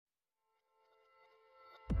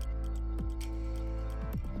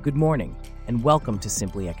Good morning, and welcome to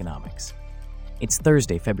Simply Economics. It's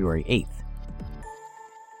Thursday, February 8th.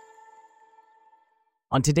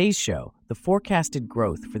 On today's show, the forecasted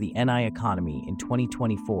growth for the NI economy in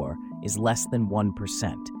 2024 is less than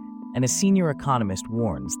 1%, and a senior economist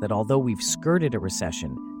warns that although we've skirted a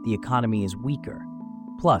recession, the economy is weaker.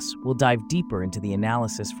 Plus, we'll dive deeper into the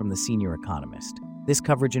analysis from the senior economist. This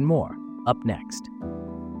coverage and more, up next.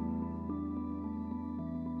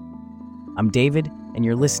 I'm David, and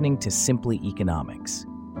you're listening to Simply Economics.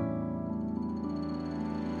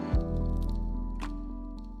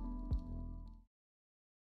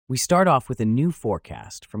 We start off with a new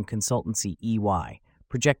forecast from consultancy EY,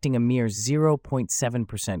 projecting a mere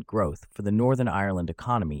 0.7% growth for the Northern Ireland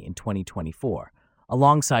economy in 2024,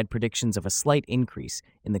 alongside predictions of a slight increase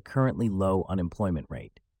in the currently low unemployment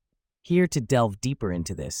rate. Here to delve deeper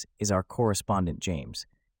into this is our correspondent James.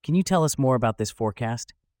 Can you tell us more about this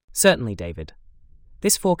forecast? Certainly, David.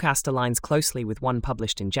 This forecast aligns closely with one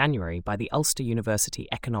published in January by the Ulster University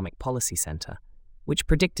Economic Policy Centre, which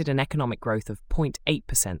predicted an economic growth of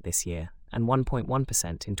 0.8% this year and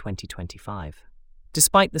 1.1% in 2025.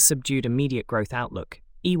 Despite the subdued immediate growth outlook,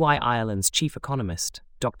 EY Ireland's chief economist,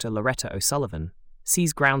 Dr. Loretta O'Sullivan,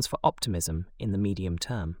 sees grounds for optimism in the medium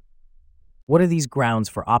term. What are these grounds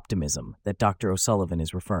for optimism that Dr. O'Sullivan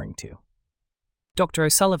is referring to? Dr.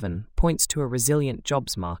 O'Sullivan points to a resilient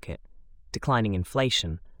jobs market, declining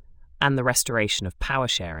inflation, and the restoration of power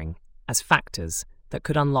sharing as factors that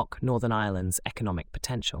could unlock Northern Ireland's economic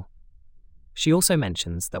potential. She also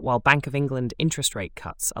mentions that while Bank of England interest rate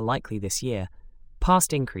cuts are likely this year,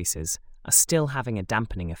 past increases are still having a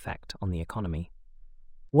dampening effect on the economy.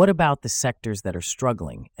 What about the sectors that are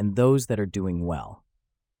struggling and those that are doing well?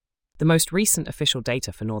 The most recent official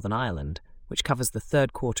data for Northern Ireland, which covers the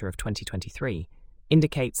third quarter of 2023,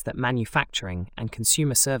 indicates that manufacturing and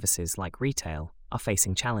consumer services like retail are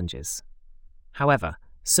facing challenges. However,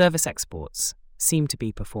 service exports seem to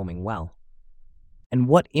be performing well. And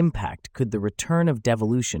what impact could the return of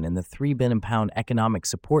devolution and the £3 billion economic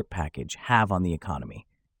support package have on the economy?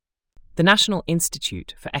 The National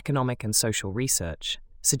Institute for Economic and Social Research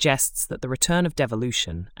suggests that the return of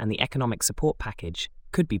devolution and the economic support package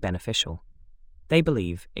could be beneficial. They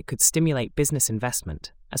believe it could stimulate business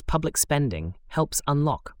investment as public spending helps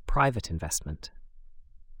unlock private investment.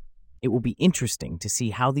 It will be interesting to see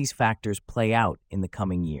how these factors play out in the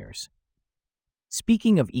coming years.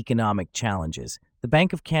 Speaking of economic challenges, the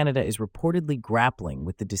Bank of Canada is reportedly grappling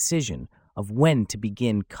with the decision of when to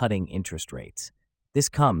begin cutting interest rates. This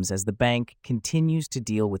comes as the bank continues to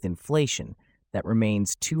deal with inflation that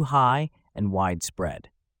remains too high and widespread.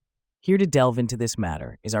 Here to delve into this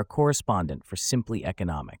matter is our correspondent for Simply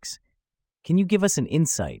Economics. Can you give us an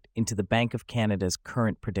insight into the Bank of Canada's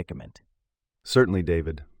current predicament? Certainly,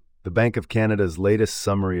 David. The Bank of Canada's latest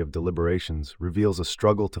summary of deliberations reveals a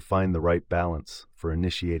struggle to find the right balance for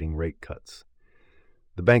initiating rate cuts.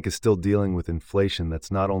 The bank is still dealing with inflation that's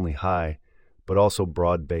not only high, but also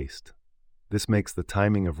broad-based. This makes the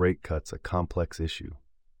timing of rate cuts a complex issue.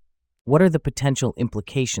 What are the potential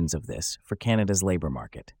implications of this for Canada's labor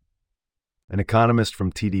market? An economist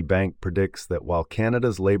from TD Bank predicts that while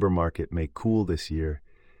Canada's labor market may cool this year,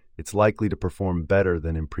 it's likely to perform better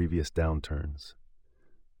than in previous downturns.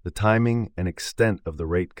 The timing and extent of the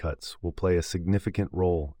rate cuts will play a significant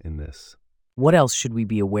role in this. What else should we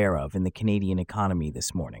be aware of in the Canadian economy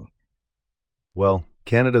this morning? Well,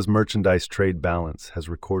 Canada's merchandise trade balance has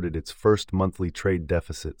recorded its first monthly trade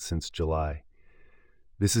deficit since July.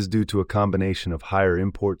 This is due to a combination of higher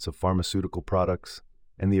imports of pharmaceutical products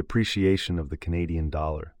and the appreciation of the Canadian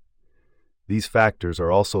dollar. These factors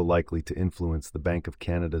are also likely to influence the Bank of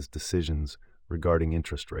Canada's decisions regarding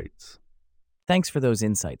interest rates. Thanks for those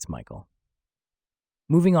insights, Michael.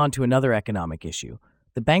 Moving on to another economic issue,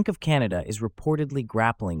 the Bank of Canada is reportedly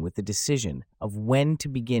grappling with the decision of when to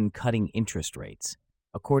begin cutting interest rates,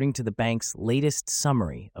 according to the bank's latest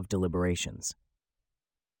summary of deliberations.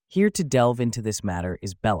 Here to delve into this matter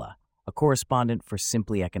is Bella, a correspondent for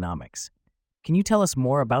Simply Economics. Can you tell us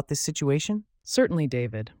more about this situation? Certainly,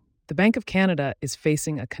 David. The Bank of Canada is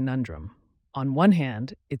facing a conundrum. On one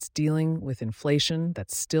hand, it's dealing with inflation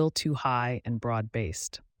that's still too high and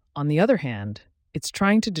broad-based. On the other hand, it's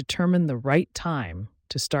trying to determine the right time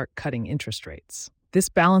to start cutting interest rates. This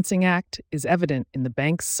balancing act is evident in the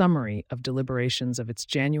bank's summary of deliberations of its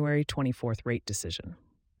January 24th rate decision.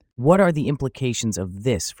 What are the implications of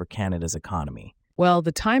this for Canada's economy? Well,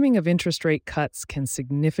 the timing of interest rate cuts can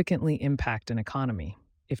significantly impact an economy.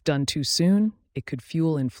 If done too soon, it could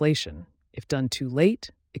fuel inflation. If done too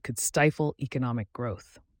late, it could stifle economic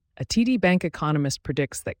growth. A TD Bank economist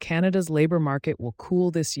predicts that Canada's labor market will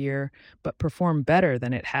cool this year, but perform better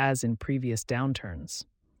than it has in previous downturns.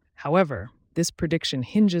 However, this prediction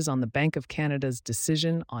hinges on the Bank of Canada's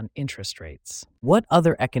decision on interest rates. What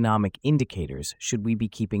other economic indicators should we be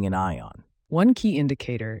keeping an eye on? One key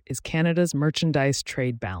indicator is Canada's merchandise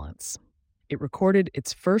trade balance. It recorded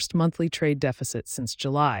its first monthly trade deficit since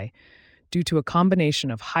July due to a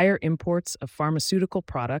combination of higher imports of pharmaceutical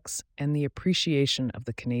products and the appreciation of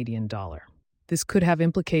the Canadian dollar. This could have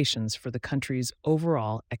implications for the country's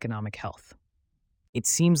overall economic health. It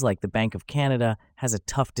seems like the Bank of Canada has a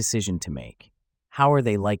tough decision to make. How are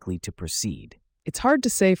they likely to proceed? It's hard to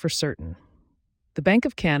say for certain. The Bank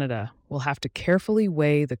of Canada will have to carefully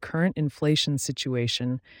weigh the current inflation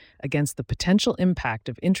situation against the potential impact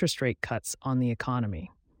of interest rate cuts on the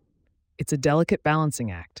economy. It's a delicate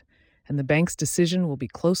balancing act, and the bank's decision will be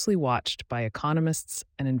closely watched by economists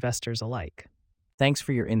and investors alike. Thanks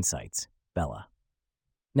for your insights, Bella.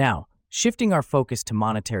 Now, shifting our focus to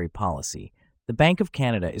monetary policy, the Bank of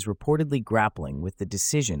Canada is reportedly grappling with the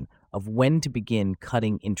decision of when to begin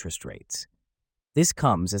cutting interest rates. This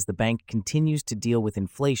comes as the bank continues to deal with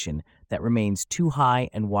inflation that remains too high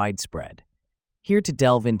and widespread. Here to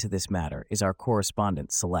delve into this matter is our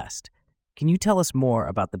correspondent, Celeste. Can you tell us more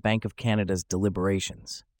about the Bank of Canada's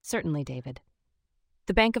deliberations? Certainly, David.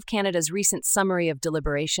 The Bank of Canada's recent summary of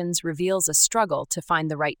deliberations reveals a struggle to find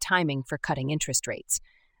the right timing for cutting interest rates.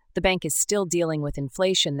 The bank is still dealing with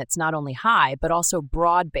inflation that's not only high, but also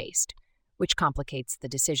broad-based, which complicates the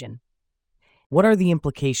decision. What are the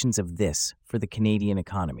implications of this for the Canadian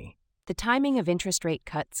economy? The timing of interest rate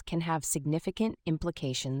cuts can have significant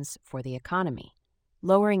implications for the economy.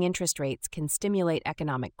 Lowering interest rates can stimulate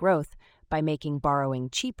economic growth by making borrowing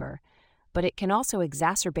cheaper, but it can also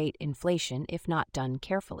exacerbate inflation if not done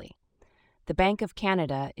carefully. The Bank of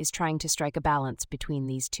Canada is trying to strike a balance between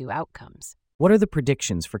these two outcomes. What are the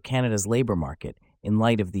predictions for Canada's labor market in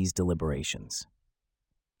light of these deliberations?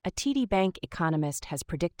 A TD Bank economist has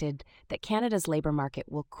predicted that Canada's labor market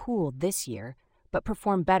will cool this year, but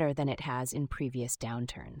perform better than it has in previous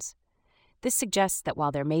downturns. This suggests that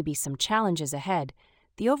while there may be some challenges ahead,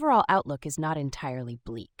 the overall outlook is not entirely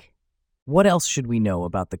bleak. What else should we know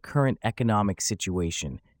about the current economic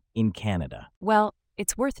situation in Canada? Well,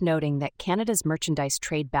 it's worth noting that Canada's merchandise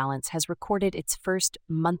trade balance has recorded its first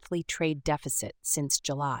monthly trade deficit since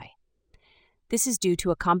July. This is due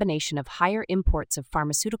to a combination of higher imports of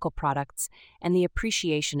pharmaceutical products and the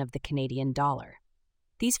appreciation of the Canadian dollar.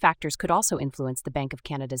 These factors could also influence the Bank of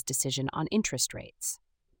Canada's decision on interest rates.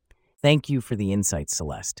 Thank you for the insights,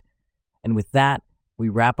 Celeste. And with that, we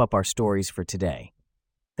wrap up our stories for today.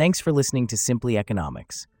 Thanks for listening to Simply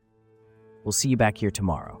Economics. We'll see you back here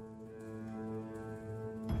tomorrow.